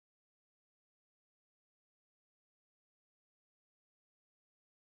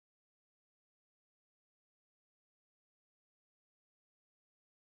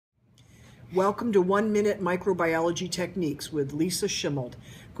Welcome to 1 Minute Microbiology Techniques with Lisa Schimmold.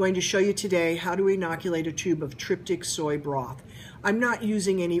 Going to show you today how to inoculate a tube of Tryptic soy broth. I'm not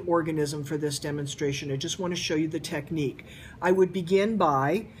using any organism for this demonstration. I just want to show you the technique. I would begin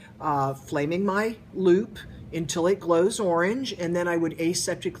by flaming my loop until it glows orange, and then I would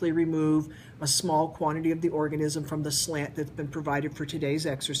aseptically remove a small quantity of the organism from the slant that's been provided for today's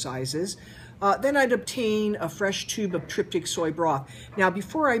exercises. Then I'd obtain a fresh tube of Tryptic soy broth. Now,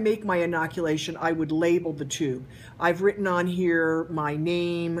 before I make my inoculation, I would label the tube. I've written on here my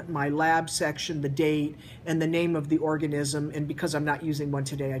name, my lab section, the date, and the name of the organism. And because I'm not using one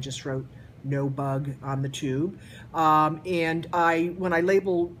today, I just wrote no bug on the tube. When I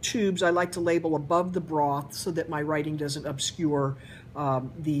label tubes, I like to label above the broth so that my writing doesn't obscure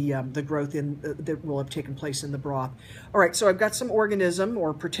the growth that will have taken place in the broth. All right, so I've got some organism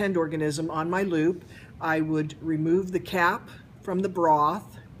or pretend organism on my loop. I would remove the cap from the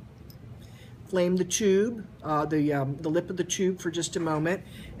broth, flame the tube, the lip of the tube for just a moment,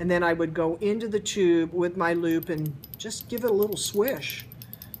 and then I would go into the tube with my loop and just give it a little swish.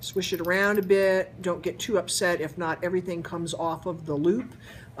 Swish it around a bit. Don't get too upset if not everything comes off of the loop.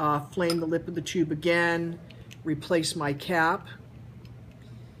 Flame the lip of the tube again. Replace my cap.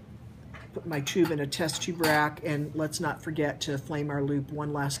 Put my tube in a test tube rack, and let's not forget to flame our loop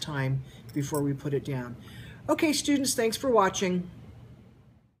one last time before we put it down. Okay, students, thanks for watching.